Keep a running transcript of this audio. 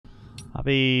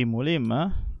අපි මුලින්ම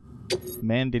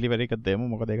main delivery එක දෙමු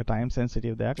මොකද ඒක time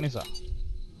sensitive දෙයක් නිසා.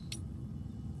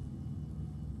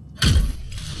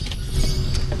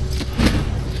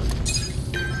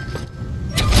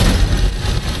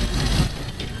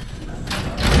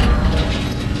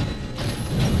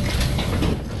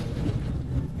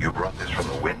 You brought this from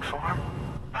the wind farm?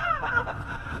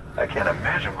 I can't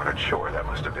imagine what a chore that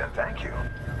must have been. Thank you.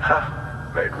 Huh.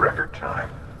 Made record time.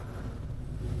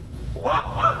 Wow.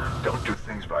 Don't do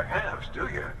things by halves, do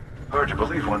you? Hard to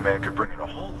believe one man could bring in a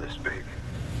hole this big.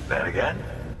 Then again,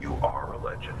 you are a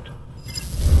legend.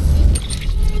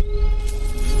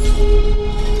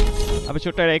 අපි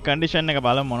චුට්ටක් ඒ condition එක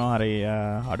බලමු මොනවා හරි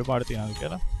අඩුපාඩු තියෙනවද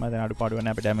කියලා. මම දැන් අඩුපාඩු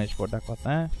වෙන්නේ අපි ඩැමේජ් පොඩ්ඩක්වත්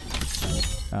නැහැ.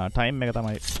 ටයිම් එක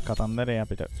තමයි කතන්දරේ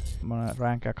අපිට මොන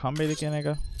රෑන්ක් එකක් හම්බෙයිද කියන එක.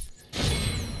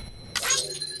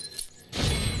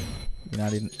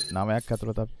 විනාඩි 9ක්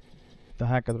ඇතුළත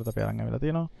 10ක් ඇතුළත අපි අරන් ඇවිල්ලා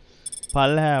තියෙනවා.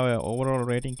 පල්ලෙහා ඔය ඕවරෝල්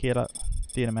රේටින් කියලා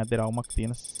තියෙන මැද්දේ රවුමක්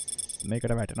තියෙන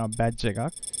මේකට වැටෙනවා බැජ් එකක්.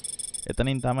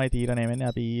 එතනින් තමයි තීරණය වෙන්නේ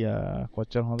අපි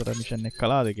කොච්චර හොඳට මිෂන් එක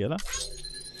කළාද කියලා.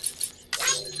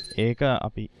 ඒක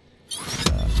අපි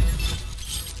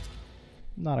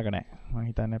නරක නෑ. මම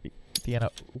හිතන්නේ අපි තියෙන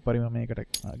උපරිම මේකට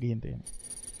ගිහින් තියෙනවා.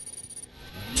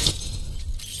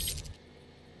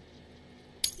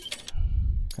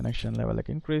 Connection level එක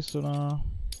increase වුණා.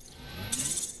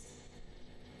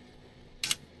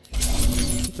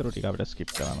 ඊටු ටික අපිට skip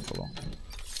කරන්න පුළුවන්.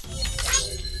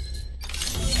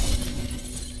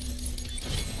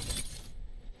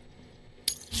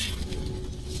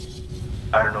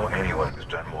 I don't know anyone who's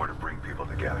done more to bring people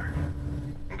together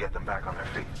and get them back on their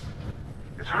feet.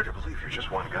 It's hard to believe you're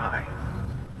just one guy.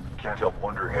 Can't help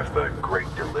wondering if the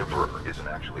Great Deliverer isn't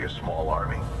actually a small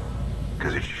army.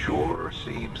 Because it sure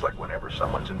seems like whenever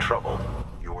someone's in trouble,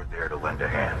 you're there to lend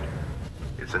a hand.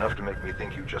 It's enough to make me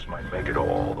think you just might make it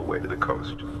all the way to the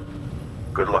coast.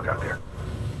 Good luck out there.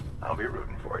 I'll be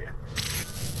rooting for you.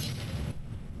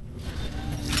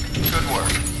 Good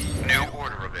work. New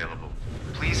order available.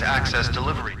 Please access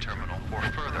delivery terminal for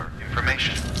further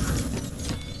information.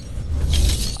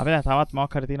 අපිට තවත්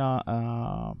මොකක් හරි තියෙන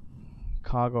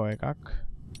කාගෝ එකක්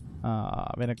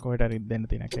වෙන කොහෙට හරි දෙන්න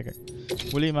තියෙන එක.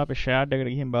 මුලින්ම අපි ෂෙයාර්ඩ් එකට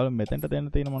ගිහින් බලමු මෙතෙන්ට දෙන්න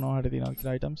තියෙන මොනවා හරි තියෙනවද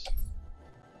කියලා items.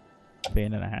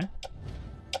 පේන්නේ නැහැ.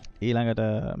 ඊළඟට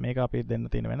මේක අපි දෙන්න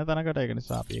තියෙන වෙන තැනකට ඒක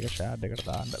නිසා අපි ඒක ෂෙයාර්ඩ් එකට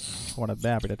දාන්න කොහොමද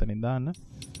බෑ අපිට එතනින් දාන්න.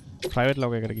 private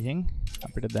log එකට ගිහින්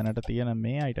අපිට දැනට තියෙන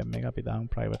මේ item එක අපි දාමු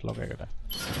private log එකට.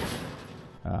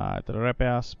 ඒතර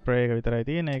repair spray එක විතරයි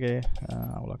තියෙන්නේ ඒකේ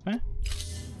අවුලක් නැහැ.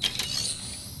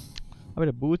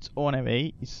 අපිට boots ඕන වෙයි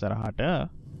ඉස්සරහට.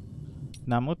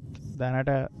 නමුත්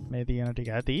දැනට මේ තියෙන ටික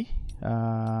ඇති.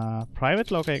 private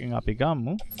log එකෙන් අපි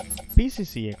ගමු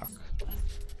PCC එකක්.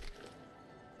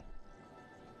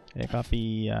 ඒක අපි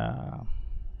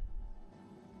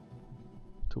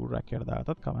tool rack එකට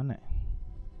දාගත්තත් කමක් නැහැ.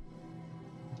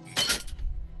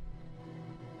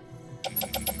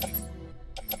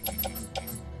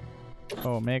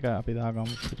 ඔව් මේක අපි දාගමු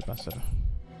පිටිපස්සට.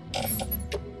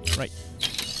 right.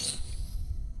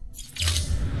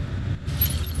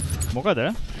 මොකද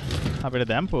අපිට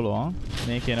දැන් පුළුවන්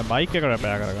මේ කියන බයික් එක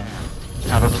repair කරගන්න.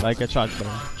 බයික් එක charge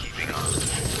කරගන්න.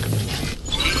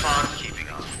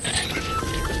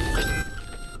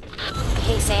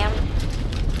 Hey Sam,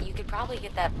 you could probably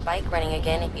get that bike running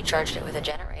again if you charged it with a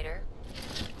generator.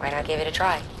 Why not give it a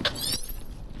try?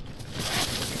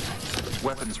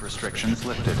 Weapons restrictions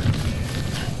lifted.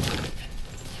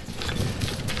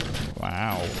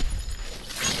 Wow.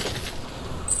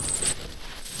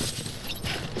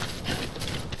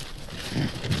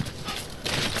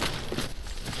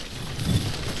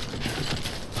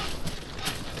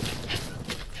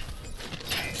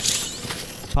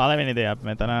 පළවෙනි දේ අපි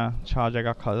මෙතන charge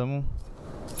එකක් හදමු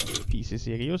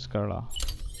PCC එක use කරලා.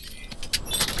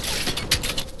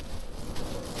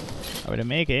 අපිට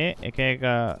මේකේ එක එක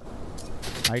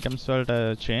items වලට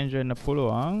change වෙන්න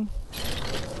පුළුවන්.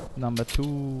 number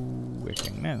 2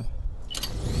 එකෙන් නේද?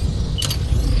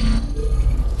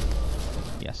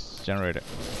 yes, generator.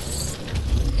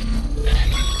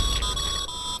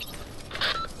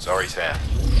 Sorry, Sam.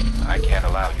 I can't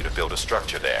allow you to build a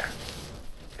structure there.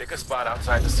 Pick a spot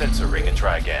outside the sensor ring and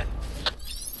try again.